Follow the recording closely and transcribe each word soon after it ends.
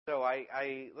So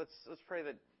let's pray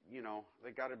that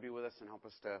that God would be with us and help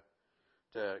us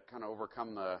to kind of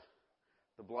overcome the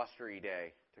blustery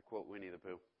day, to quote Winnie the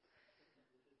Pooh.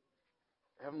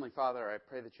 Heavenly Father, I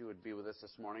pray that you would be with us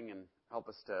this morning and help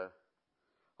us to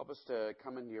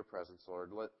come into your presence,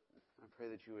 Lord. I pray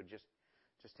that you would just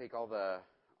take all the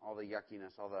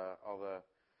yuckiness, all the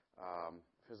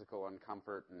physical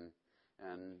uncomfort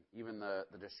and even the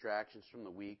distractions from the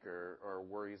week or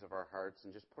worries of our hearts,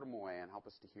 and just put them away and help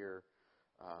us to hear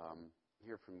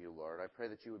from you, Lord. I pray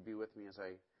that you would be with me as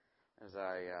I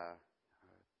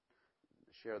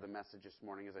share the message this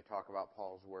morning, as I talk about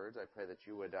Paul's words. I pray that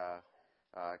you would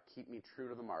keep me true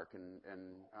to the mark, and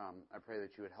I pray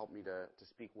that you would help me to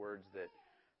speak words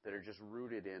that are just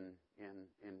rooted in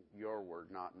your word,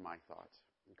 not in my thoughts.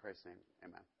 In Christ's name,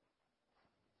 amen.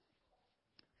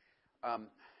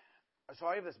 So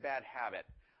I have this bad habit.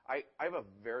 I have a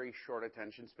very short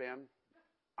attention span.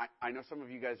 I know some of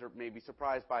you guys are maybe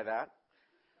surprised by that.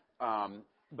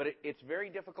 But it's very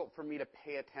difficult for me to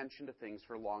pay attention to things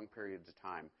for long periods of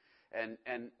time.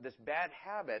 And this bad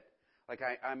habit, like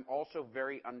I'm also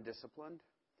very undisciplined.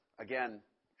 Again,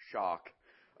 shock.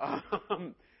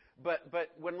 But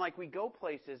when we go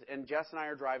places and Jess and I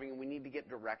are driving and we need to get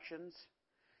directions,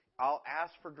 I'll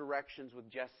ask for directions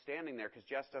with Jess standing there, because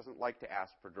Jess doesn't like to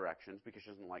ask for directions because she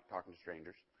doesn't like talking to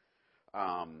strangers.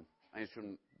 I just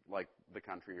shouldn't like the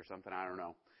country or something. I don't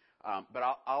know. But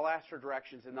I'll ask for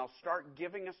directions, and they'll start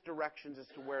giving us directions as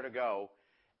to where to go,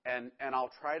 and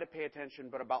I'll try to pay attention.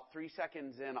 But about 3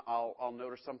 seconds in, I'll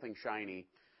notice something shiny,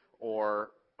 or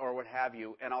what have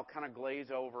you, and I'll kind of glaze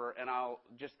over, and I'll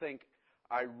just think,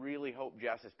 I really hope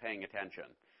Jess is paying attention.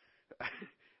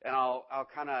 And I'll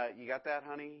kind of, you got that,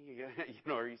 honey?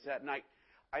 Are you set? And I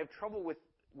have trouble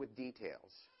with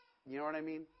details. You know what I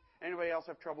mean? Anybody else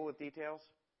have trouble with details?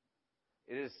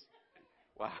 It is,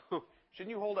 wow. Shouldn't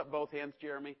you hold up both hands,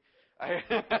 Jeremy?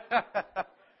 And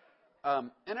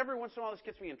every once in a while this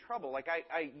gets me in trouble.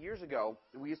 Years ago,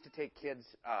 we used to take kids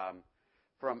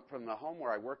from the home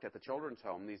where I worked at, the children's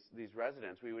home, these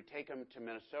residents. We would take them to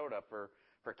Minnesota for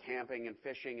camping and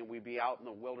fishing, and we'd be out in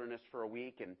the wilderness for a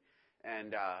week,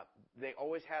 and they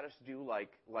always had us do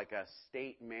like a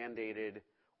state-mandated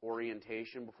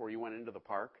orientation before you went into the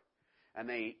park. And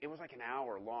it was like an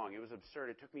hour long. It was absurd.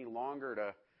 It took me longer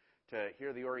to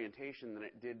hear the orientation than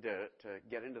it did to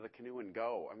get into the canoe and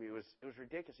go. I mean, it was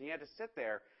ridiculous. And you had to sit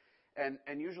there,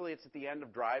 and usually it's at the end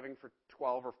of driving for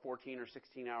 12 or 14 or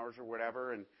 16 hours or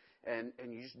whatever, and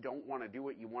you just don't want to do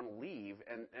it. You want to leave,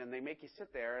 and they make you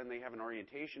sit there, and they have an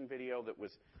orientation video that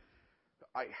was,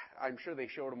 I'm sure they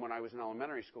showed them when I was in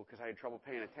elementary school, because I had trouble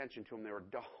paying attention to them. They were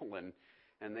dull,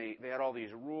 and they had all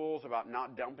these rules about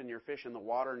not dumping your fish in the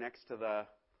water next to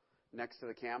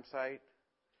the campsite,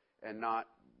 and not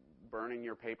burning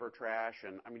your paper trash,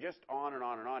 and I mean, just on and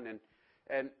on and on.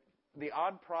 And the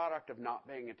odd product of not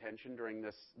paying attention during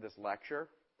this lecture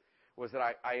was that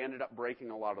I ended up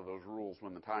breaking a lot of those rules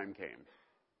when the time came.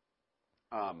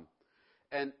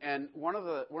 And one of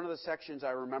the sections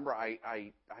I remember, I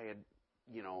had,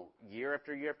 year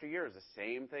after year after year, is the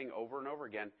same thing over and over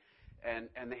again.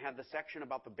 And they had the section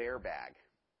about the bear bag.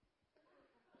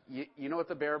 You know what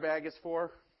the bear bag is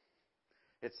for?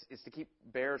 It's to keep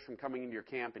bears from coming into your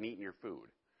camp and eating your food,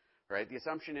 right? The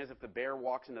assumption is if the bear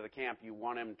walks into the camp, you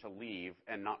want him to leave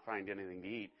and not find anything to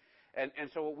eat. And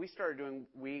so what we started doing,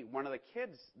 one of the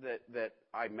kids that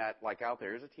I met out there,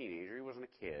 he was a teenager, he wasn't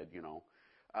a kid,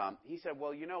 he said,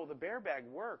 well, the bear bag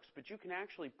works, but you can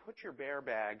actually put your bear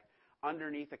bag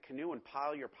underneath a canoe and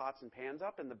pile your pots and pans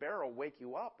up, and the bear will wake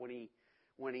you up when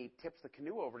he tips the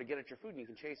canoe over to get at your food, and you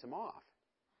can chase him off.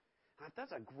 I thought,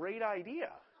 that's a great idea.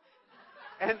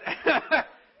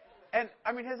 And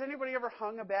I mean, has anybody ever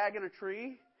hung a bag in a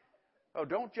tree? Oh,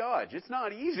 don't judge. It's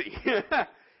not easy.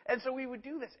 And so we would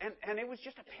do this, and it was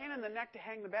just a pain in the neck to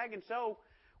hang the bag, and so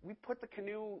we put the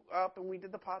canoe up, and we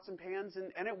did the pots and pans,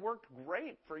 and it worked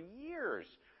great for years,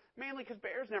 mainly because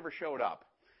bears never showed up.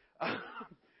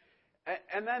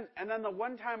 And then the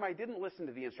one time I didn't listen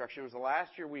to the instructions, was the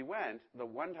last year we went, the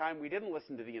one time we didn't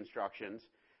listen to the instructions,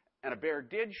 and a bear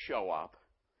did show up,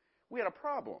 we had a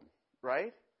problem,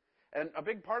 right? And a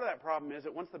big part of that problem is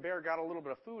that once the bear got a little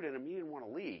bit of food in him, he didn't want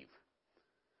to leave.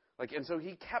 And so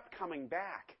he kept coming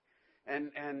back.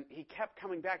 And he kept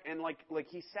coming back. And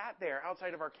he sat there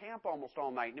outside of our camp almost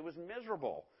all night, and it was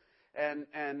miserable. And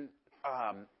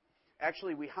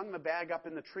actually, we hung the bag up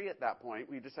in the tree at that point.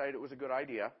 We decided it was a good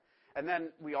idea. And then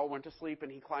we all went to sleep,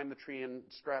 and he climbed the tree and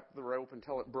strapped the rope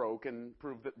until it broke and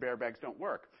proved that bear bags don't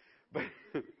work. But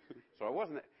so I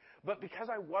wasn't. But because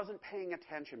I wasn't paying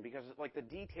attention, because the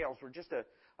details were just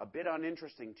a bit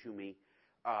uninteresting to me,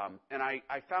 And I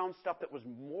found stuff that was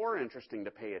more interesting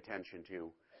to pay attention to.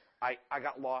 I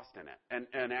got lost in it.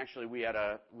 And actually we had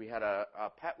a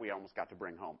pet we almost got to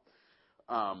bring home.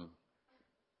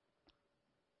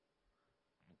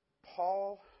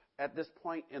 Paul, at this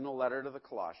point in the letter to the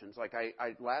Colossians, like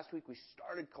last week we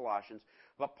started Colossians,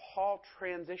 but Paul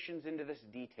transitions into this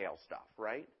detail stuff,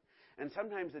 right? And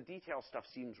sometimes the detail stuff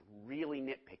seems really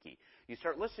nitpicky. You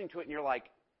start listening to it and you're like,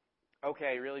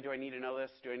 okay, really, do I need to know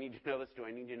this? Do I need to know this? Do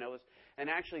I need to know this? And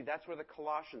actually, that's where the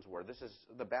Colossians were. This is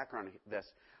the background of this.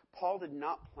 Paul did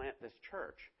not plant this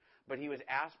church, but he was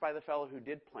asked by the fellow who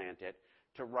did plant it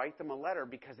to write them a letter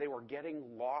because they were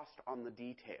getting lost on the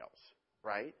details,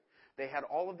 right? They had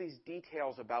all of these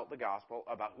details about the gospel,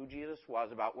 about who Jesus was,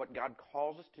 about what God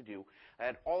calls us to do. They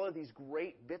had all of these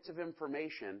great bits of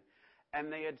information,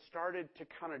 and they had started to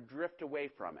kind of drift away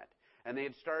from it. And they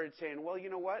had started saying, well, you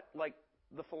know what? Like,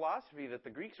 the philosophy that the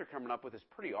Greeks are coming up with is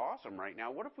pretty awesome right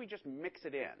now. What if we just mix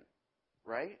it in,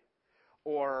 right?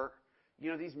 Or, you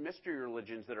know, these mystery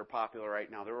religions that are popular right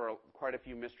now. There were quite a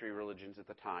few mystery religions at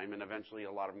the time, and eventually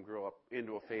a lot of them grew up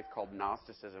into a faith called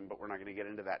Gnosticism, but we're not going to get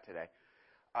into that today.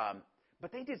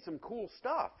 But they did some cool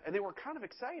stuff, and they were kind of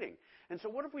exciting. And so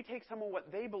what if we take some of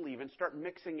what they believe and start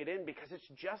mixing it in because it's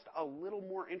just a little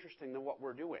more interesting than what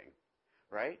we're doing,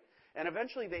 right? And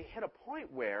eventually they hit a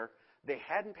point where they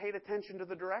hadn't paid attention to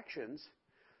the directions,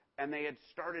 and they had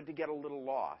started to get a little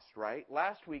lost, right?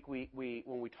 Last week, when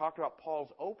we talked about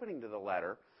Paul's opening to the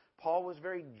letter, Paul was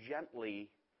very gently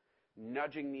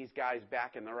nudging these guys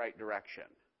back in the right direction,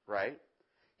 right?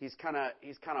 He's kind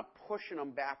of pushing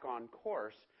them back on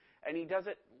course, and he does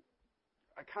it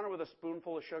kind of with a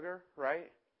spoonful of sugar,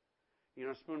 right? You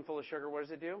know, a spoonful of sugar, what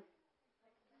does it do?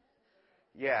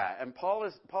 Yeah, and Paul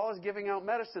is giving out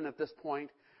medicine at this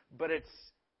point, but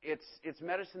it's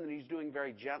medicine that he's doing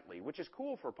very gently, which is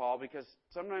cool for Paul because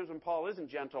sometimes when Paul isn't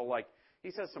gentle, like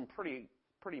he says some pretty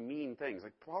mean things.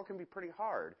 Like Paul can be pretty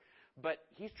hard, but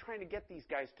he's trying to get these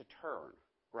guys to turn,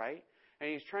 right? And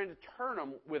he's trying to turn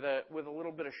them with a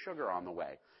little bit of sugar on the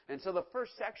way. And so the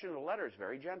first section of the letter is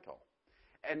very gentle.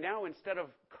 And now instead of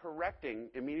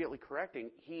immediately correcting,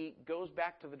 he goes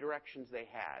back to the directions they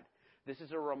had. This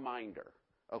is a reminder,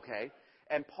 okay?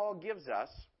 And Paul gives us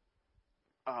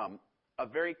a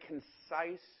very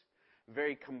concise,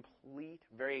 very complete,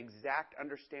 very exact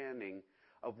understanding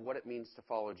of what it means to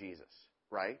follow Jesus,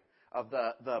 right? Of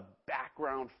the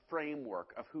background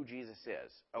framework of who Jesus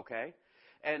is, okay?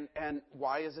 And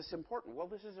why is this important? Well,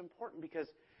 this is important because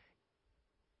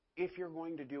if you're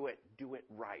going to do it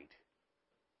right.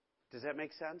 Does that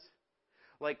make sense?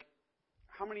 Like,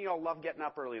 how many of y'all love getting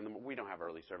up early in the morning? We don't have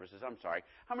early services, I'm sorry.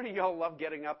 How many of y'all love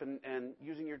getting up and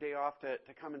using your day off to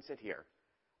come and sit here?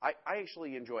 I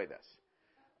actually enjoy this.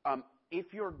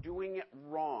 If you're doing it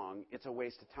wrong, it's a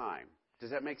waste of time. Does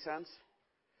that make sense?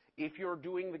 If you're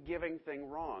doing the giving thing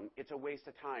wrong, it's a waste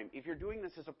of time. If you're doing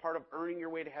this as a part of earning your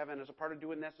way to heaven, as a part of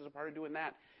doing this, as a part of doing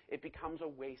that, it becomes a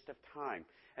waste of time.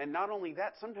 And not only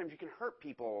that, sometimes you can hurt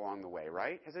people along the way,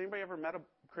 right? Has anybody ever met a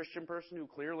Christian person who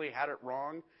clearly had it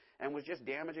wrong and was just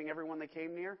damaging everyone they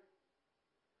came near?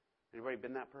 Anybody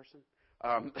been that person?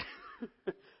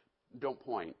 Don't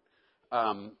point.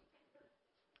 And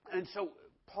so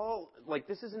Paul, like,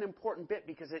 this is an important bit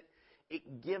because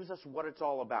it gives us what it's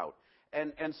all about.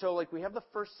 And so, like, we have the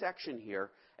first section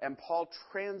here, and Paul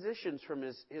transitions from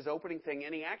his opening thing,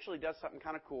 and he actually does something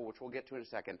kind of cool, which we'll get to in a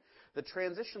second. The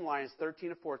transition line is 13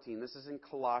 to 14. This is in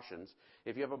Colossians.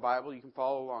 If you have a Bible, you can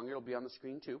follow along. It'll be on the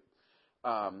screen, too.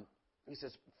 He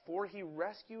says, "For he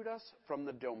rescued us from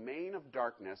the domain of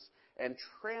darkness and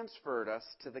transferred us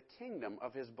to the kingdom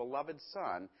of his beloved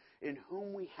Son, in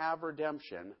whom we have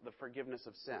redemption, the forgiveness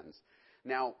of sins."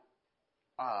 Now,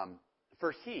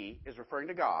 for he is referring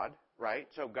to God, right?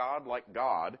 So God, like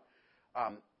God,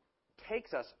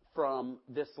 takes us from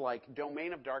this, like,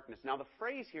 domain of darkness. Now, the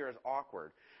phrase here is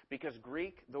awkward because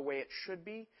Greek, the way it should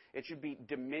be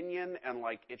dominion, and,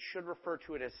 like, it should refer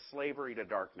to it as slavery to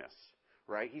darkness,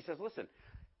 right? He says, listen,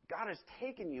 God has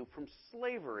taken you from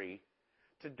slavery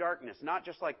to darkness. Not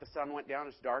just like the sun went down,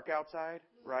 it's dark outside,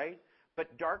 right?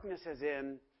 But darkness as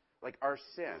in, like, our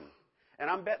sin. And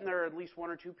I'm betting there are at least one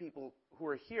or two people who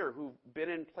are here who've been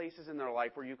in places in their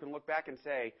life where you can look back and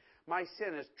say, my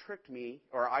sin has tricked me,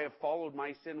 or I have followed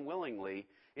my sin willingly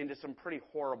into some pretty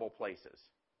horrible places,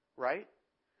 right?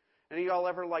 Any of y'all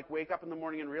ever, like, wake up in the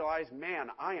morning and realize,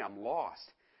 man, I am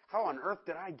lost. How on earth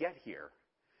did I get here?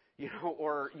 You know,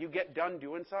 or you get done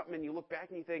doing something and you look back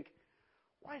and you think,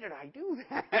 why did I do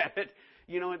that?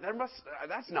 You know,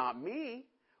 that's not me.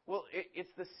 Well,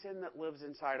 it's the sin that lives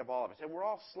inside of all of us, and we're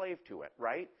all slave to it,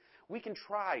 right? We can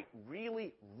try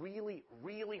really, really,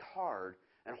 really hard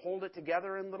and hold it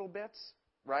together in little bits,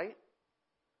 right?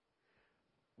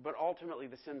 But ultimately,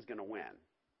 the sin's going to win.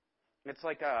 It's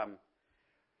like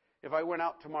if I went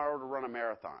out tomorrow to run a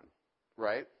marathon,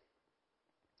 right?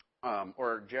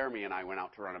 Or Jeremy and I went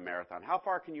out to run a marathon. How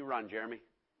far can you run, Jeremy?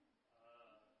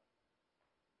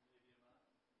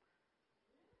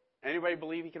 Anybody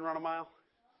believe he can run a mile?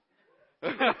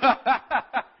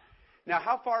 Now,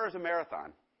 how far is a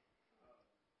marathon?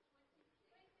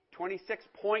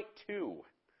 26.2.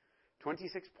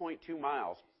 26.2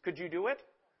 miles. Could you do it?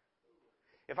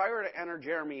 If I were to enter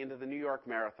Jeremy into the New York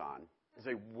Marathon, it's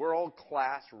a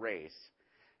world-class race,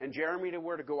 and Jeremy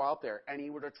were to go out there and he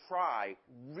were to try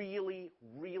really,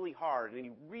 really hard, and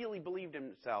he really believed in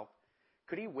himself,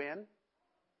 could he win?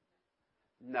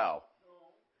 No.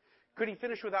 Could he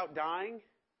finish without dying?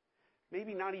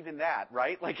 Maybe not even that,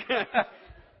 right? Like,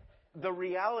 the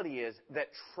reality is that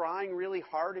trying really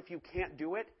hard, if you can't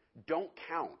do it, don't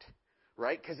count,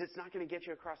 right? Because it's not going to get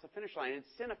you across the finish line. And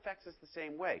sin affects us the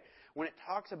same way. When it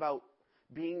talks about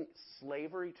being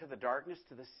slavery to the darkness,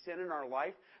 to the sin in our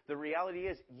life, the reality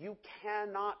is you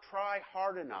cannot try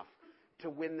hard enough to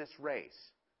win this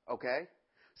race, okay?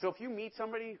 So if you meet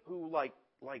somebody who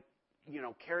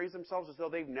carries themselves as though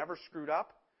they've never screwed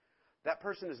up, that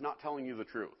person is not telling you the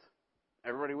truth.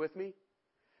 Everybody with me?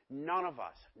 None of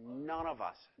us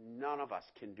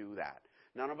can do that.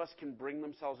 None of us can bring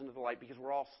themselves into the light because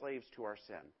we're all slaves to our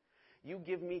sin. You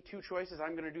give me two choices,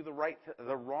 I'm going to do the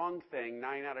wrong thing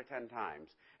 9 out of 10 times.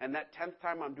 And that 10th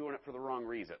time, I'm doing it for the wrong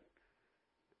reason.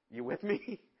 You with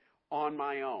me? On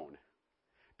my own.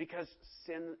 Because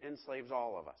sin enslaves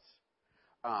all of us.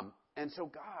 And so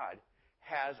God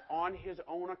has, on His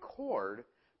own accord,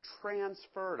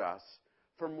 transferred us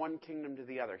from one kingdom to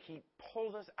the other. He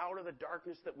pulls us out of the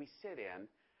darkness that we sit in,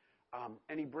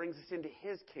 and He brings us into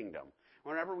His kingdom.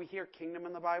 Whenever we hear kingdom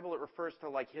in the Bible, it refers to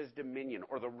like His dominion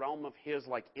or the realm of His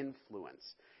like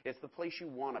influence. It's the place you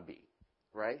want to be,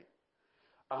 right?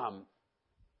 The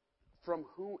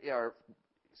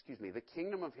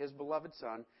kingdom of His beloved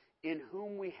Son, in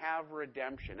whom we have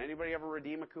redemption. Anybody ever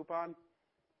redeem a coupon?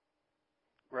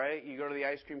 Right? You go to the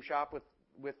ice cream shop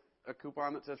with a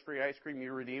coupon that says free ice cream,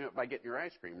 you redeem it by getting your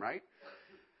ice cream, right?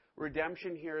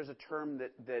 Redemption here is a term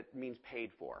that means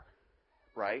paid for,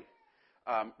 right?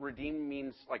 Redeem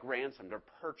means like ransomed or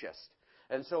purchased.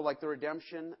 And so like the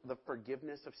redemption, the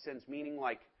forgiveness of sins, meaning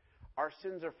like our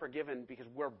sins are forgiven because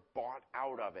we're bought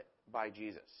out of it by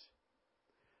Jesus.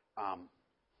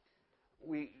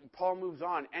 Paul moves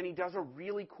on, and he does a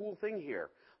really cool thing here.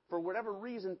 For whatever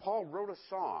reason, Paul wrote a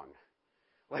song.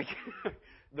 Like,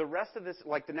 the rest of this,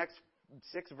 like the next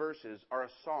 6 verses are a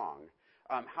song.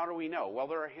 How do we know? Well,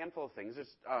 there are a handful of things.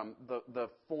 It's the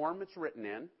form it's written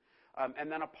in,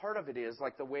 and then a part of it is,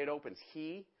 like the way it opens.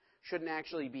 He shouldn't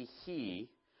actually be he.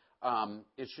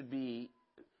 It should be,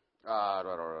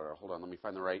 hold on, let me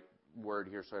find the right word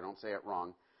here so I don't say it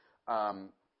wrong.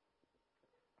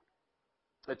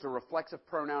 It's a reflexive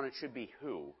pronoun. It should be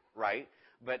who, right?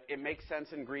 But it makes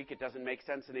sense in Greek. It doesn't make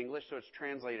sense in English, so it's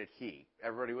translated he.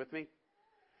 Everybody with me?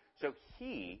 So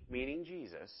he, meaning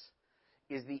Jesus,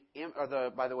 is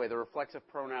by the way, the reflexive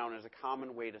pronoun is a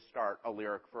common way to start a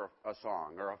lyric for a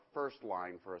song, or a first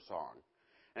line for a song.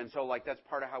 And so, like, that's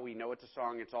part of how we know it's a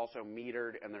song. It's also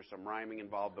metered, and there's some rhyming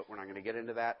involved, but we're not going to get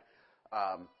into that.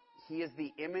 He is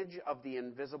the image of the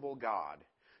invisible God.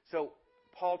 So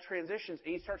Paul transitions,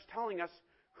 and he starts telling us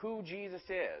who Jesus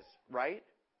is, right?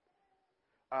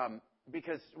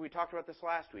 Because we talked about this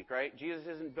last week, right? Jesus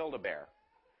isn't Build-A-Bear.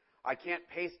 I can't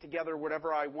paste together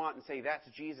whatever I want and say that's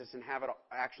Jesus and have it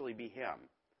actually be Him,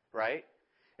 right?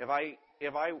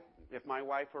 If my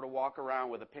wife were to walk around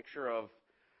with a picture of,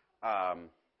 I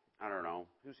don't know,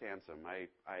 who's handsome?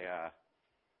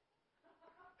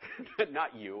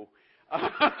 Not you.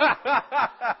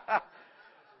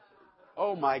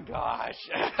 Oh my gosh.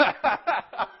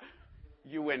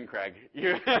 You win, Craig.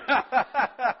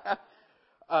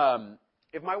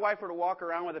 If my wife were to walk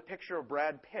around with a picture of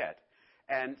Brad Pitt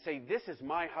and say, this is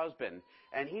my husband,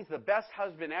 and he's the best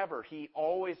husband ever. He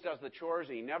always does the chores,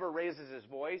 and he never raises his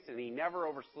voice, and he never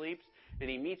oversleeps, and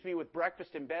he meets me with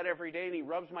breakfast in bed every day, and he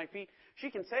rubs my feet. She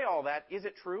can say all that. Is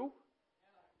it true?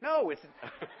 No, it's...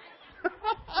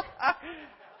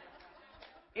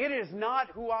 It is not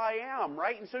who I am,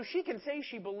 right? And so she can say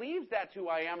she believes that's who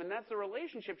I am, and that's the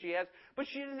relationship she has, but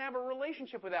she doesn't have a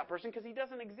relationship with that person because he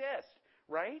doesn't exist,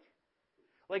 right?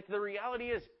 Like, the reality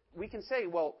is, we can say,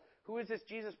 well, who is this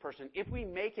Jesus person? If we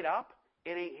make it up,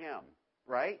 it ain't Him,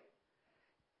 right?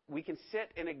 We can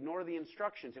sit and ignore the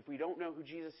instructions. If we don't know who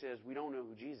Jesus is, we don't know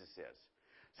who Jesus is.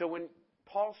 So when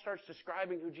Paul starts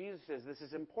describing who Jesus is, this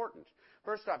is important.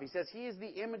 First off, he says, he is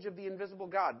the image of the invisible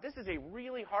God. This is a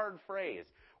really hard phrase.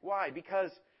 Why?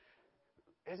 Because,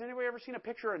 has anybody ever seen a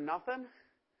picture of nothing?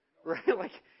 Right?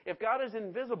 Like, if God is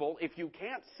invisible, if you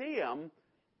can't see Him,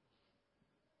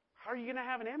 how are you going to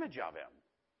have an image of Him?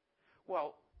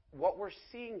 Well, what we're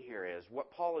seeing here is,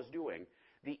 what Paul is doing,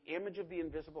 the image of the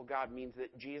invisible God means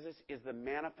that Jesus is the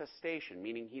manifestation,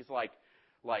 meaning He's like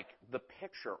the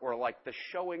picture or like the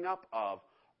showing up of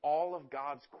all of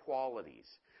God's qualities.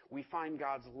 We find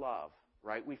God's love,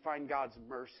 right? We find God's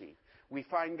mercy. We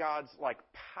find God's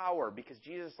power because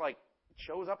Jesus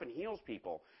shows up and heals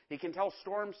people. He can tell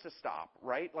storms to stop,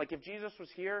 right? Like if Jesus was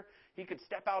here, He could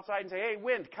step outside and say, hey,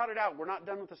 wind, cut it out. We're not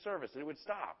done with the service. And it would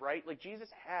stop, right? Like Jesus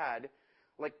had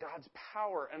God's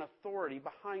power and authority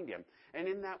behind Him. And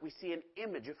in that we see an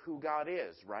image of who God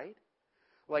is, right?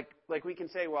 Like we can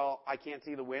say, well, I can't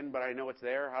see the wind, but I know it's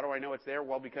there. How do I know it's there?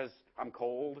 Well, because I'm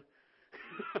cold.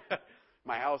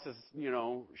 My house is,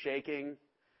 shaking.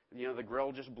 The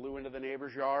grill just blew into the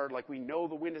neighbor's yard. We know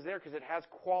the wind is there because it has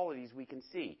qualities we can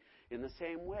see. In the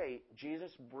same way,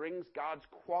 Jesus brings God's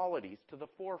qualities to the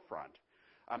forefront.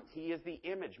 He is the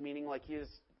image, meaning he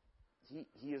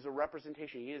is a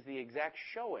representation. He is the exact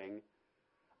showing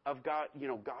of God,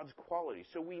 God's qualities.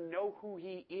 So we know who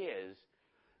He is.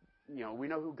 We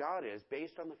know who God is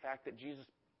based on the fact that Jesus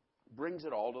brings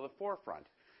it all to the forefront.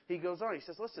 He goes on, he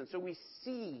says, listen, so we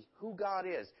see who God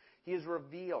is. He is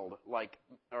revealed,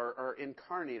 or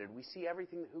incarnated. We see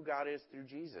everything who God is through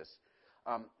Jesus,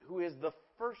 who is the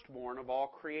firstborn of all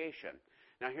creation.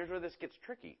 Now, here's where this gets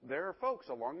tricky. There are folks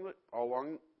along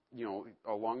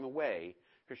the way,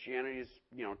 Christianity is,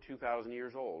 2,000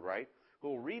 years old, right, who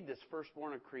will read this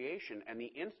firstborn of creation, and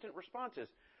the instant response is,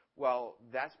 well,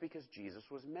 that's because Jesus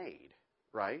was made,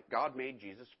 right? God made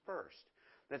Jesus first.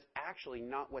 That's actually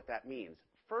not what that means.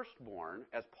 Firstborn,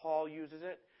 as Paul uses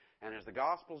it, and as the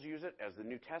Gospels use it, as the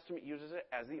New Testament uses it,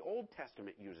 as the Old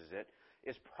Testament uses it,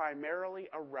 is primarily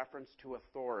a reference to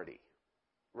authority,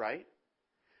 right?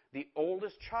 The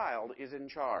oldest child is in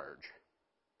charge.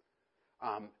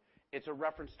 It's a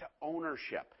reference to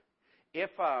ownership.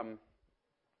 If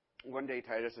one day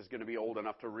Titus is going to be old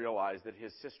enough to realize that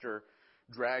his sister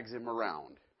drags him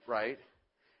around, right?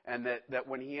 And that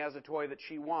when he has a toy that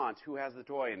she wants, who has the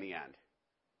toy in the end?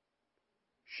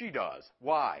 She does.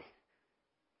 Why?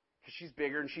 Because she's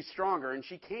bigger and she's stronger and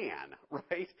she can,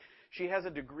 right? She has a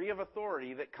degree of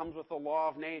authority that comes with the law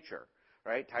of nature,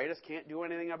 right? Titus can't do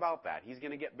anything about that. He's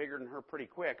going to get bigger than her pretty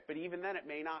quick, but even then it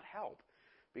may not help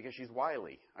because she's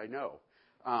wily, I know.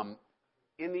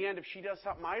 In the end, if she does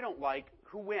something I don't like,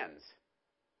 who wins?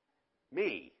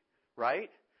 Me, right?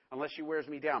 Unless she wears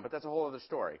me down, but that's a whole other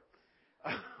story.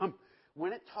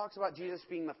 When it talks about Jesus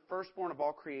being the firstborn of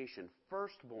all creation,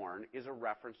 firstborn is a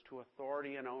reference to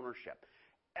authority and ownership.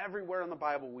 Everywhere in the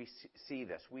Bible we see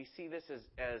this. We see this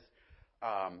as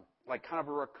kind of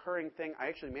a recurring thing. I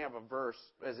actually may have a verse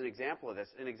as an example of this.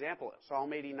 An example,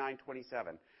 Psalm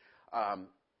 89:27.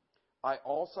 I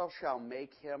also shall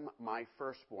make him my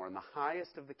firstborn, the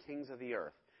highest of the kings of the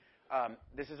earth.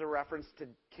 This is a reference to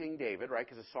King David, right?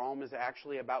 Because the psalm is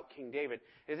actually about King David.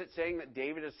 Is it saying that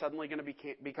David is suddenly going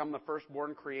to become the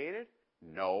firstborn created?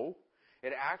 No.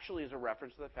 It actually is a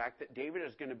reference to the fact that David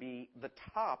is going to be the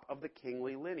top of the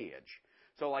kingly lineage.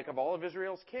 So of all of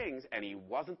Israel's kings, and he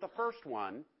wasn't the first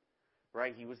one,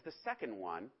 right? He was the second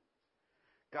one.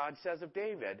 God says of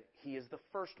David, he is the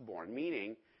firstborn,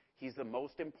 meaning he's the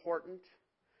most important.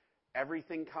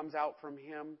 Everything comes out from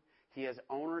him. He has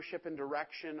ownership and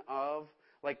direction of,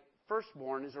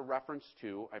 firstborn is a reference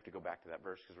to, I have to go back to that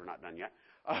verse because we're not done yet.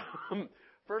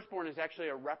 Firstborn is actually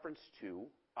a reference to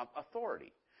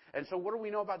authority. And so what do we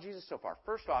know about Jesus so far?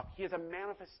 First off, he is a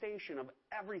manifestation of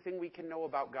everything we can know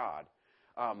about God.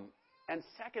 And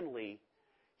secondly,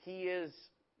 he's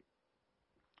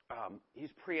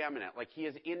preeminent. He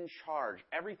is in charge.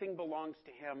 Everything belongs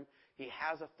to him. He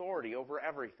has authority over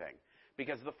everything.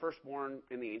 Because the firstborn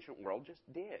in the ancient world just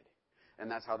did. And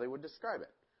that's how they would describe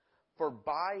it. For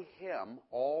by him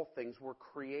all things were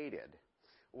created.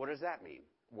 What does that mean?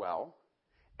 Well,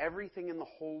 everything in the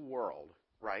whole world,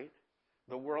 right?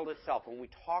 The world itself, when we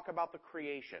talk about the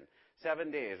creation,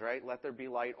 7 days, right? Let there be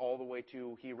light all the way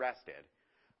to he rested.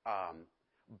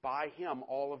 By him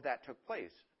all of that took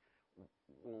place.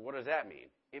 What does that mean?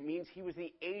 It means he was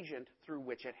the agent through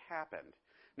which it happened.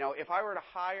 Now, if I were to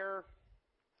hire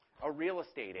a real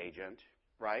estate agent,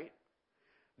 right?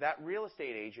 That real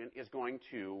estate agent is going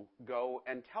to go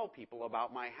and tell people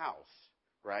about my house,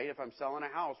 right? If I'm selling a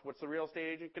house, what's the real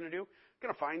estate agent going to do?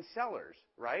 Going to find sellers,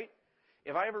 right?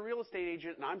 If I have a real estate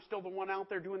agent and I'm still the one out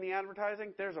there doing the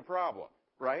advertising, there's a problem,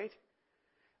 right?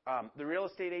 The real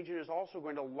estate agent is also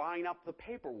going to line up the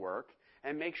paperwork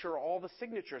and make sure all the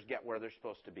signatures get where they're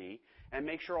supposed to be, and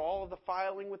make sure all of the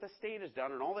filing with the state is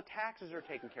done and all the taxes are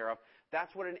taken care of.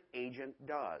 That's what an agent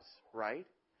does, right?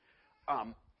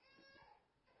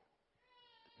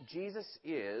 Jesus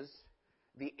is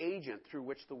the agent through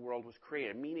which the world was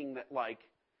created, meaning that, like,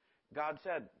 God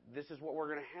said, this is what we're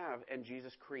going to have, and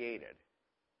Jesus created.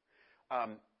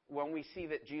 When we see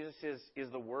that Jesus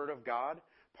is the Word of God,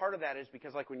 part of that is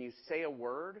because, like, when you say a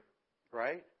word,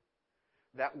 right,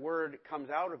 that word comes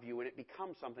out of you and it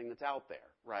becomes something that's out there,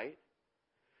 right?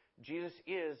 Jesus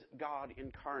is God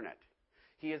incarnate.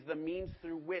 He is the means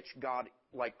through which God,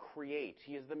 like, creates.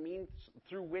 He is the means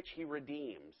through which He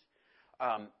redeems.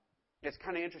 It's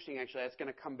kind of interesting, actually. That's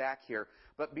going to come back here.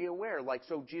 But be aware, like,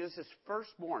 so Jesus is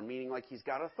firstborn, meaning, like, He's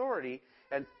got authority,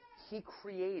 and He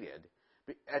created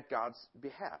at God's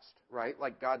behest, right?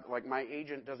 Like, God, like, my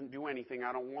agent doesn't do anything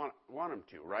I don't want him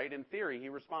to, right? In theory, he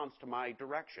responds to my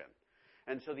direction.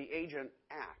 And so the agent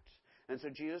acts. And so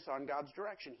Jesus, on God's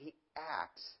direction, He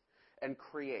acts and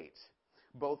creates,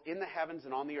 both in the heavens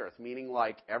and on the earth, meaning,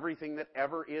 like, everything that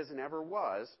ever is and ever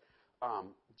was,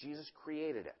 Jesus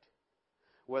created it.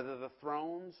 Whether the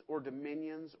thrones or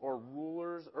dominions or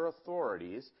rulers or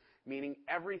authorities, meaning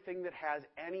everything that has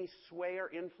any sway or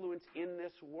influence in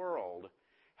this world,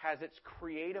 has its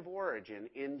creative origin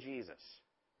in Jesus.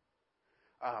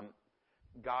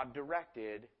 God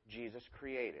directed, Jesus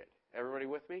created. Everybody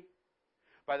with me?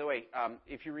 By the way,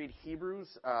 if you read Hebrews,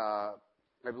 I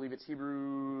believe it's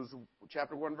Hebrews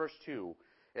chapter 1, verse 2,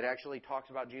 it actually talks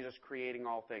about Jesus creating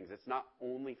all things. It's not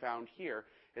only found here.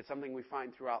 It's something we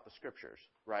find throughout the Scriptures,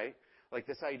 right? Like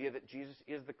this idea that Jesus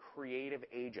is the creative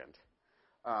agent.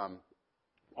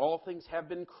 All things have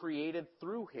been created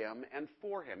through Him and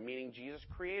for Him, meaning Jesus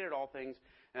created all things,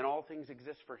 and all things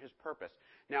exist for His purpose.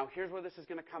 Now, here's where this is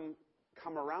going to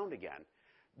come around again.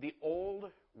 The old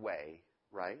way,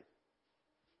 right?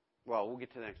 Well, we'll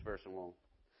get to the next verse and we'll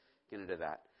get into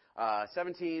that.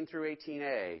 17 through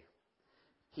 18a.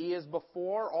 He is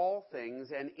before all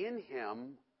things, and in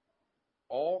Him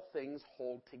all things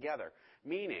hold together.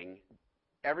 Meaning,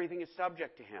 everything is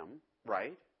subject to Him,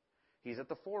 right? He's at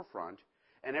the forefront,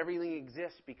 and everything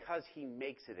exists because He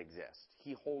makes it exist.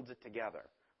 He holds it together,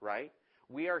 right?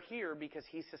 We are here because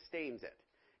He sustains it.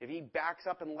 If He backs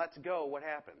up and lets go, what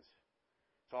happens?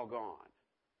 It's all gone,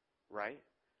 right?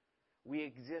 We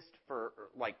exist for,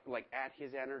 like at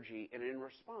His energy and in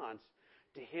response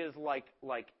to His, like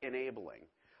enabling.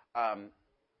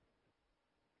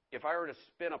 If I were to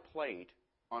spin a plate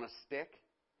on a stick,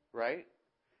 right,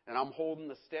 and I'm holding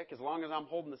the stick, as long as I'm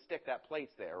holding the stick, that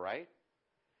plate's there, right?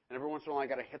 And every once in a while I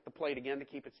got to hit the plate again to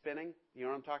keep it spinning. You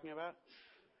know what I'm talking about?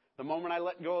 The moment I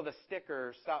let go of the stick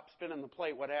or stop spinning the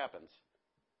plate, what happens?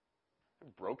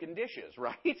 Broken dishes,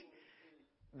 right?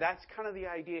 That's kind of the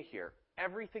idea here.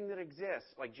 Everything that exists,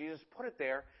 like Jesus put it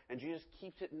there, and Jesus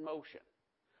keeps it in motion.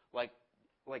 Like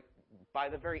by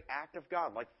the very act of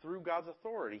God, like through God's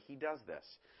authority, He does this.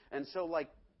 And so, like,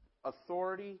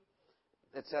 authority,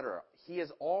 etc. He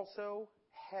is also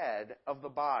head of the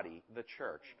body, the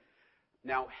church.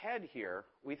 Now, head here,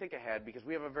 we think of head because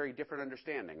we have a very different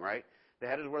understanding, right? The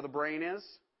head is where the brain is,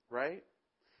 right?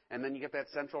 And then you get that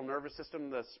central nervous system,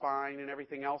 the spine, and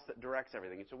everything else that directs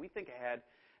everything. And so we think of head,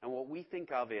 and what we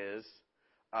think of is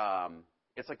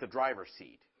it's like the driver's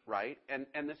seat, right?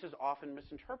 And this is often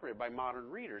misinterpreted by modern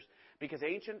readers because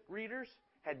ancient readers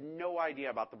had no idea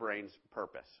about the brain's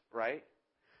purpose, right?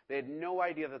 They had no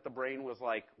idea that the brain was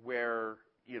like where,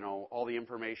 you know, all the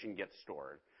information gets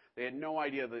stored. They had no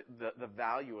idea the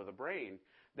value of the brain.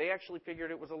 They actually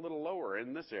figured it was a little lower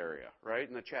in this area, right?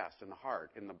 In the chest, in the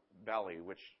heart, in the belly,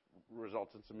 which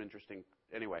results in some interesting,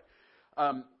 anyway.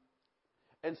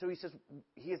 And so he says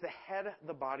he is the head of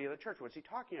the body of the church. What's he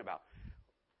talking about?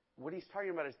 What he's talking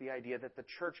about is the idea that the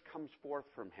church comes forth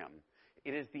from him.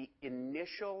 It is the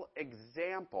initial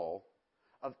example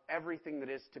of everything that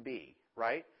is to be,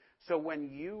 right? So when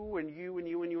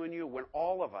when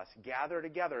all of us gather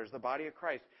together as the body of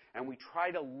Christ and we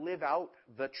try to live out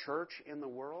the church in the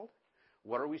world,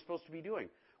 what are we supposed to be doing?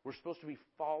 We're supposed to be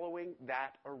following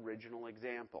that original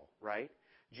example, right?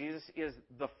 Jesus is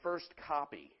the first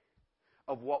copy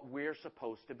of what we're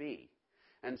supposed to be.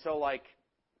 And so, like,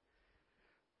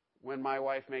 when my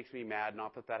wife makes me mad,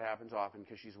 not that that happens often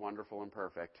because she's wonderful and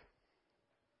perfect,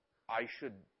 I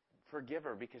should forgive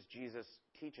her because Jesus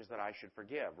teaches that I should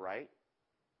forgive, right?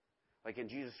 Like, and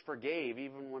Jesus forgave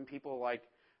even when people, like,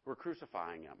 were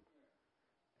crucifying Him.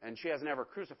 And she hasn't ever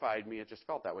crucified me. It just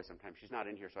felt that way sometimes. She's not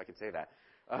in here, so I can say that.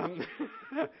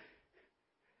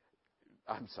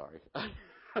 I'm sorry.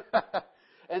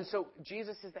 And so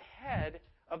Jesus is the head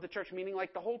of the church, meaning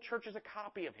like the whole church is a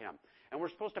copy of him. And we're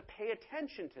supposed to pay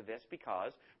attention to this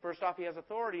because, first off, he has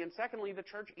authority, and secondly, the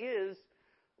church is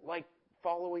like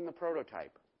following the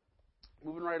prototype.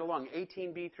 Moving right along,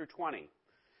 18b through 20.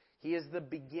 He is the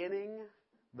beginning,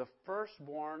 the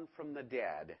firstborn from the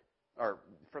dead,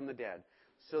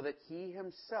 so that he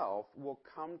himself will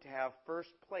come to have first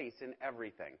place in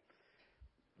everything.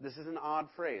 This is an odd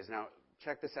phrase. Now,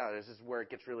 check this out. This is where it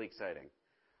gets really exciting.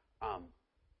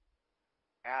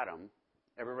 Adam,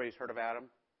 everybody's heard of Adam,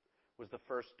 was the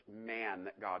first man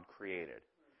that God created.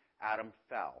 Adam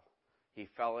fell. He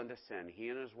fell into sin. He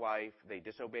and his wife, they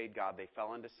disobeyed God. They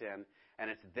fell into sin. And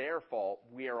it's their fault.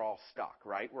 We are all stuck,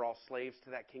 right? We're all slaves to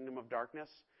that kingdom of darkness.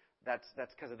 That's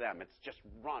because of them. It's just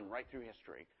run right through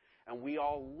history. And we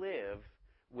all live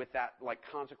with that, like,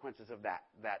 consequences of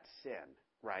that sin,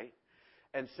 right?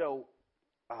 And so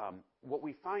what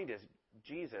we find is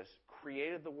Jesus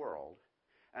created the world,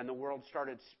 and the world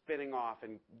started spinning off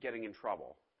and getting in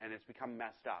trouble, and it's become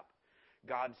messed up.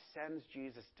 God sends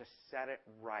Jesus to set it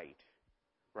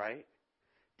right?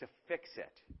 To fix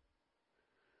it.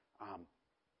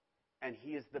 And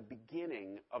he is the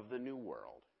beginning of the new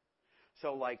world.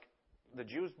 So like the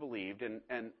Jews believed,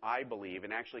 and I believe,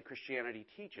 and actually Christianity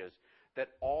teaches, that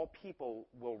all people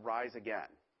will rise again,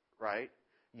 right?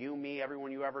 You, me,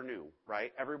 everyone you ever knew,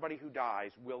 right? Everybody who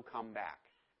dies will come back.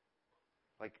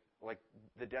 Like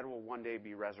the dead will one day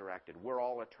be resurrected. We're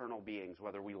all eternal beings,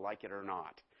 whether we like it or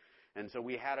not. And so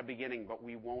we had a beginning, but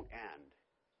we won't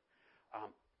end.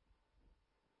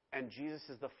 And Jesus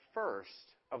is the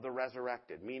first of the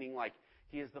resurrected, meaning like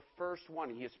he is the first one.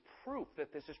 He is proof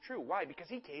that this is true. Why? Because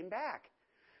he came back.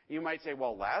 You might say,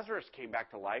 well, Lazarus came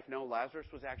back to life. No, Lazarus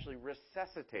was actually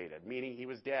resuscitated, meaning he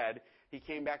was dead. He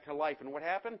came back to life. And what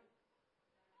happened?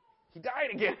 He died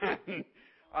again.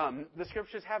 The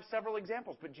scriptures have several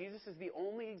examples, but Jesus is the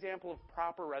only example of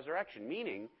proper resurrection,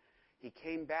 meaning he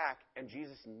came back and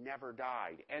Jesus never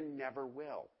died and never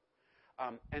will.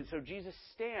 And so Jesus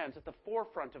stands at the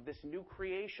forefront of this new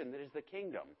creation that is the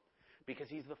kingdom because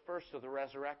he's the first of the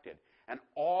resurrected. And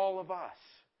all of us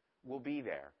will be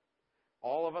there.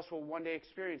 All of us will one day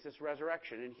experience this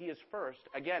resurrection, and he is first,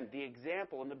 again, the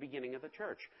example in the beginning of the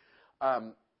church.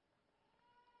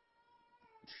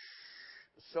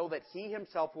 So that he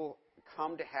himself will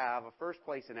come to have a first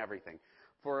place in everything.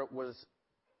 For it was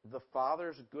the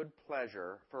Father's good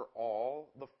pleasure for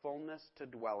all the fullness to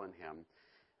dwell in him.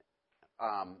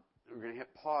 We're going to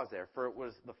hit pause there. For it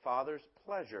was the Father's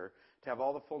pleasure to have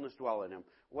all the fullness dwell in him.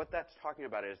 What that's talking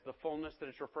about is the fullness that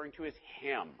it's referring to is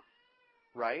him,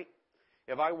 right?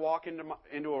 If I walk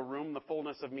into a room, the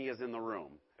fullness of me is in the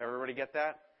room. Everybody get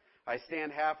that? I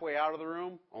stand halfway out of the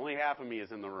room, only half of me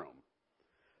is in the room.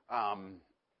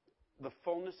 The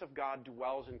fullness of God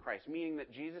dwells in Christ, meaning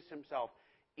that Jesus himself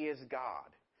is God.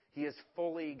 He is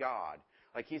fully God.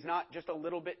 Like, he's not just a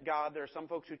little bit God. There are some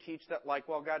folks who teach that, like,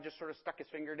 well, God just sort of stuck his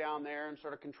finger down there and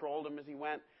sort of controlled him as he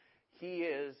went. He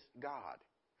is God.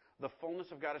 The fullness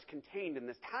of God is contained in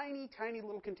this tiny, tiny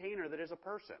little container that is a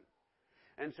person.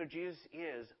 And so Jesus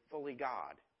is fully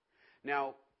God.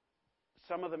 Now,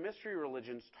 some of the mystery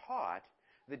religions taught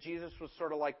that Jesus was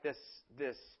sort of like this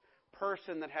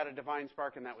person that had a divine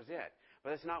spark and that was it. But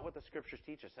that's not what the scriptures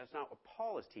teach us. That's not what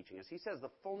Paul is teaching us. He says the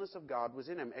fullness of God was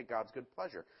in him at God's good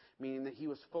pleasure, meaning that he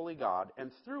was fully God,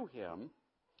 and through him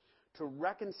to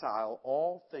reconcile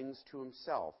all things to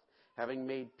himself, having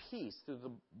made peace through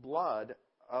the blood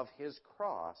of his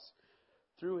cross.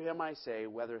 Through him, I say,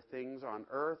 whether things on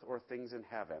earth or things in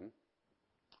heaven.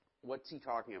 What's he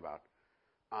talking about?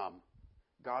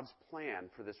 God's plan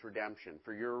for this redemption,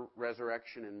 for your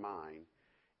resurrection and mine,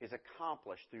 is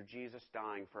accomplished through Jesus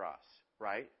dying for us,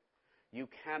 right? You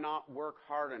cannot work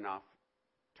hard enough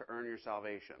to earn your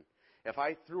salvation. If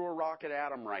I threw a rock at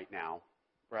Adam right now,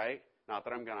 right? Not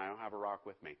that I don't have a rock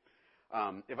with me.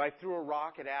 If I threw a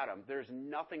rock at Adam, there's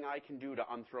nothing I can do to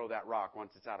unthrow that rock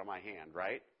once it's out of my hand,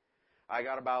 right? I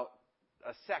got about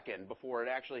a second before it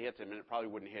actually hits him, and it probably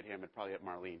wouldn't hit him. It'd probably hit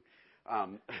Marlene.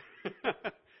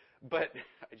 But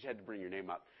I just had to bring your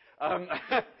name up.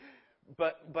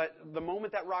 But the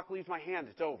moment that rock leaves my hand,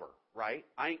 it's over, right?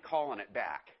 I ain't calling it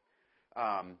back.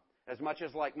 As much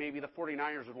as like maybe the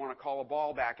 49ers would want to call a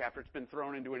ball back after it's been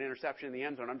thrown into an interception in the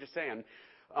end zone. I'm just saying.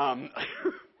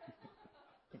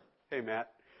 Hey,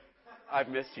 Matt, I've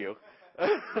missed you.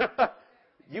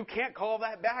 You can't call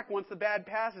that back once the bad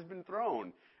pass has been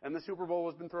thrown and the Super Bowl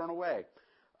has been thrown away.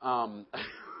 I'm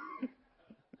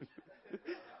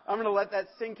going to let that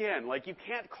sink in. Like, you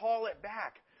can't call it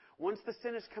back. Once the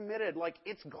sin is committed, like,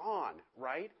 it's gone,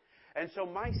 right? And so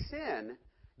my sin,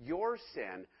 your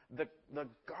sin, the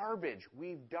garbage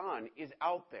we've done is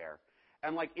out there.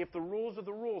 And like, if the rules are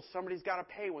the rules, somebody's got to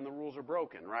pay when the rules are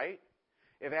broken, right?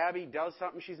 If Abby does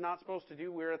something she's not supposed to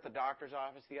do, we were at the doctor's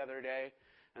office the other day,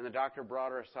 and the doctor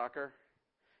brought her a sucker,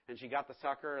 and she got the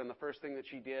sucker, and the first thing that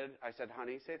she did, I said,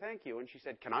 honey, say thank you. And she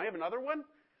said, can I have another one?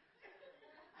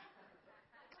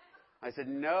 I said,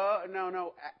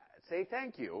 no, say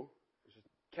thank you. She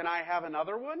said, can I have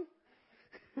another one?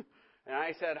 And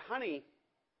I said, honey,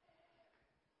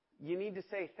 you need to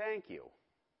say thank you.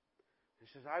 And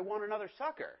she says, I want another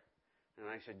sucker. And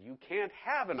I said, you can't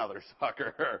have another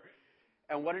sucker.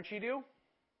 And what did she do?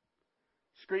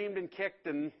 Screamed and kicked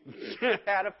and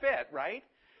had a fit, right?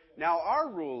 Now, our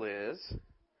rule is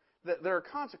that there are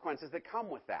consequences that come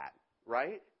with that,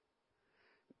 right?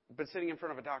 But sitting in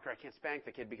front of a doctor, I can't spank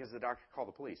the kid because the doctor called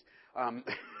the police.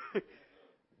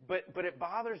 But it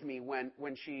bothers me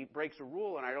when she breaks a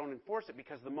rule and I don't enforce it,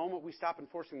 because the moment we stop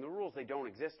enforcing the rules, they don't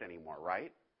exist anymore,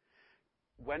 right?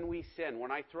 When we sin,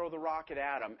 when I throw the rock at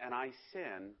Adam and I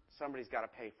sin, somebody's got to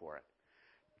pay for it.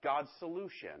 God's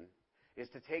solution is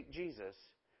to take Jesus,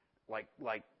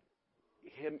 like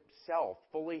himself,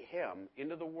 fully him,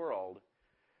 into the world,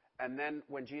 and then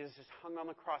when Jesus is hung on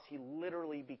the cross, he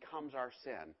literally becomes our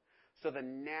sin. So the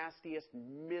nastiest,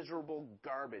 miserable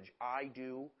garbage I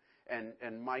do,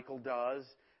 and Michael does,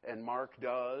 and Mark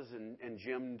does, and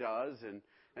Jim does, and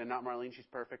not Marlene, she's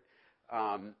perfect,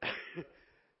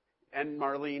 and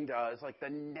Marlene does, like the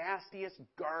nastiest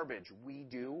garbage we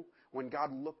do, when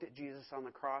God looked at Jesus on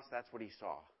the cross, that's what he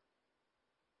saw.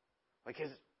 Like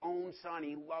his own son,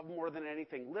 he loved more than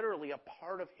anything, literally a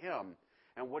part of him.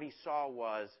 And what he saw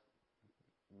was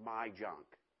my junk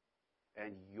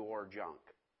and your junk.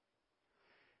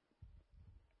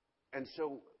 And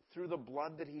so through the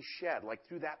blood that he shed, like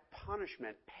through that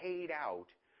punishment paid out,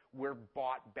 we're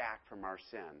bought back from our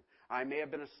sin. I may have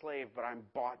been a slave, but I'm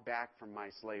bought back from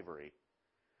my slavery.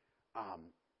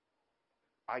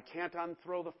 I can't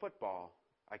unthrow the football.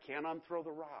 I can't unthrow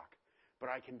the rock. But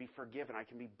I can be forgiven. I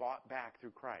can be bought back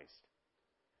through Christ.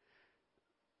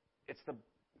 It's the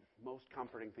most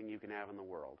comforting thing you can have in the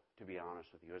world, to be honest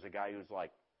with you. As a guy who's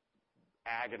like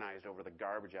agonized over the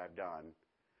garbage I've done,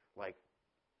 like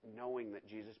knowing that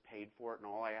Jesus paid for it and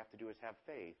all I have to do is have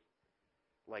faith,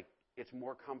 like it's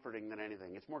more comforting than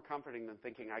anything. It's more comforting than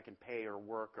thinking I can pay or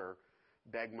work or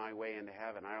beg my way into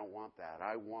heaven. I don't want that.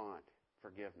 I want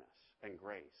forgiveness and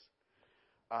grace.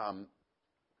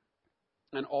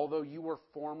 And although you were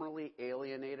formerly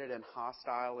alienated and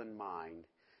hostile in mind,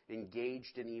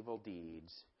 engaged in evil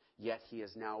deeds, yet he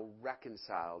has now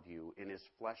reconciled you in his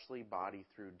fleshly body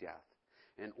through death,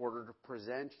 in order to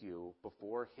present you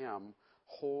before him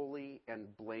holy and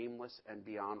blameless and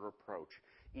beyond reproach,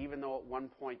 even though at one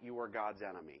point you were God's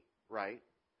enemy, right?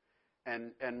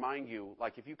 And mind you,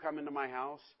 like if you come into my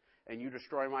house and you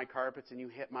destroy my carpets and you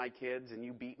hit my kids and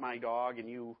you beat my dog and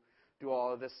you do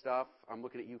all of this stuff, I'm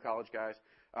looking at you college guys,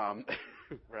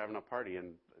 we're having a party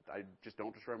and I just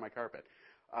don't destroy my carpet.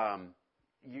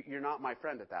 You're not my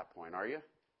friend at that point, are you?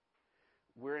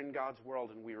 We're in God's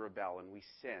world and we rebel and we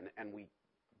sin and we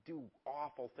do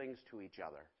awful things to each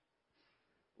other.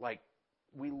 Like,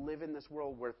 we live in this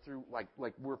world where through, like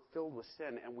we're filled with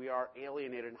sin and we are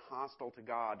alienated and hostile to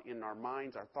God in our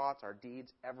minds, our thoughts, our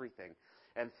deeds, everything.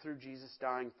 And through Jesus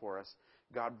dying for us,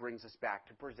 God brings us back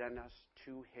to present us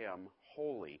to him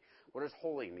holy. What does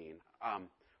holy mean?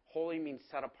 Holy means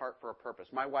set apart for a purpose.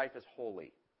 My wife is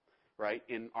holy, right,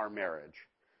 in our marriage.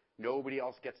 Nobody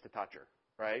else gets to touch her,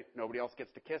 right? Nobody else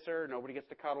gets to kiss her. Nobody gets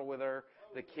to cuddle with her.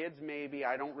 The kids maybe.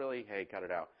 I don't really, hey, cut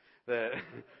it out.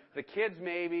 The kids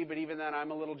maybe, but even then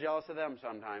I'm a little jealous of them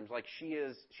sometimes. Like she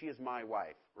is my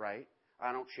wife, right?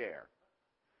 I don't share.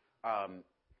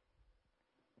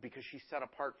 Because she's set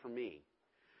apart for me.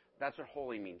 That's what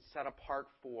holy means. Set apart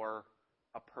for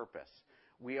a purpose.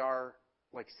 We are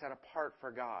like set apart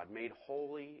for God, made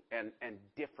holy and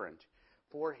different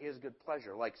for his good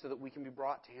pleasure, like so that we can be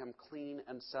brought to him clean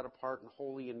and set apart and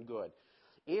holy and good.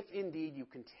 If indeed you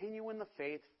continue in the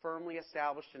faith, firmly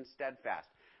established and steadfast.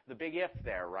 The big if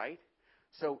there, right?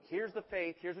 So here's the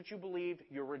faith, here's what you believe,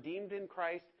 you're redeemed in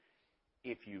Christ.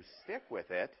 If you stick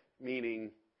with it,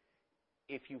 meaning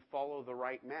if you follow the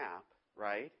right map,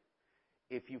 right?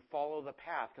 If you follow the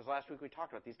path, because last week we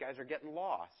talked about these guys are getting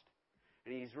lost.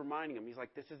 And he's reminding them, he's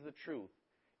like, this is the truth.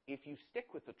 If you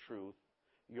stick with the truth,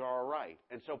 you're all right.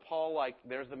 And so Paul, like,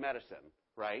 there's the medicine,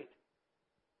 right?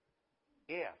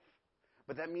 If.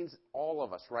 But that means all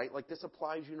of us, right? Like this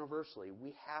applies universally.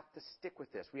 We have to stick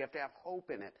with this. We have to have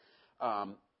hope in it.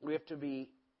 We have to be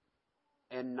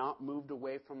and not moved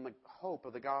away from the hope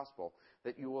of the gospel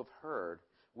that you have heard,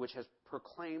 which has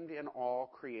proclaimed in all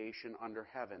creation under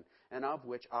heaven, and of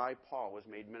which I, Paul, was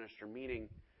made minister. Meaning,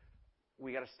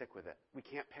 we got to stick with it. We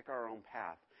can't pick our own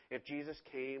path. If Jesus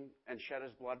came and shed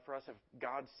his blood for us, if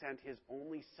God sent his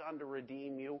only Son to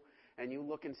redeem you, and you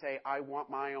look and say, I want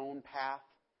my own path,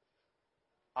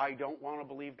 I don't want to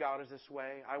believe God is this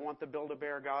way, I want the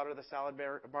Build-A-Bear God or the Salad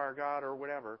Bar God or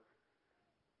whatever,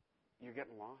 you're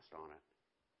getting lost on it.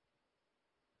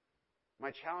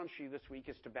 My challenge to you this week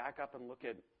is to back up and look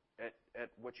at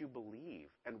what you believe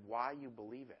and why you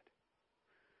believe it.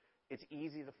 It's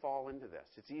easy to fall into this.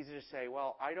 It's easy to say,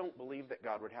 well, I don't believe that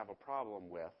God would have a problem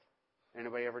with.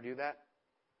 Anybody ever do that?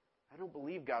 I don't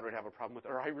believe God would have a problem with,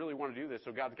 or I really want to do this,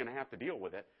 so God's going to have to deal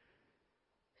with it.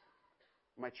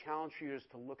 My challenge for you is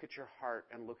to look at your heart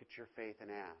and look at your faith and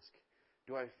ask,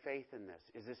 do I have faith in this?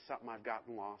 Is this something I've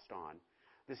gotten lost on?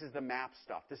 This is the map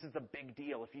stuff. This is the big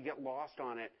deal. If you get lost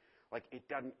on it, like, it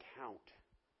doesn't count.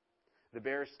 The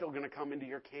bear is still going to come into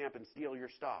your camp and steal your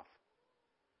stuff.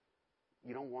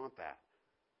 You don't want that.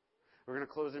 We're going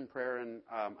to close in prayer, and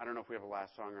I don't know if we have a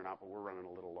last song or not, but we're running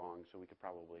a little long, so we could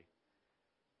probably.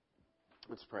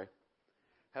 Let's pray.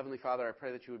 Heavenly Father, I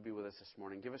pray that you would be with us this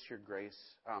morning. Give us your grace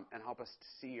and help us to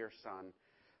see your Son,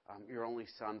 your only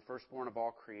Son, firstborn of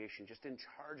all creation, just in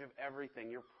charge of everything,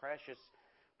 your precious,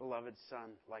 beloved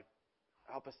Son. Like,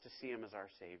 help us to see him as our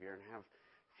Savior and have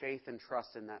faith and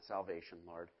trust in that salvation,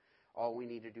 Lord. All we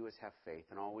need to do is have faith,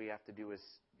 and all we have to do is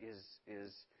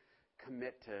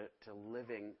commit to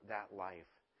living that life.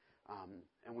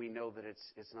 And we know that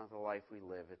it's not the life we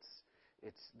live,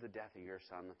 it's the death of your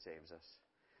Son that saves us.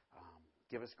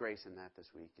 Give us grace in that this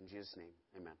week. In Jesus' name,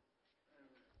 amen.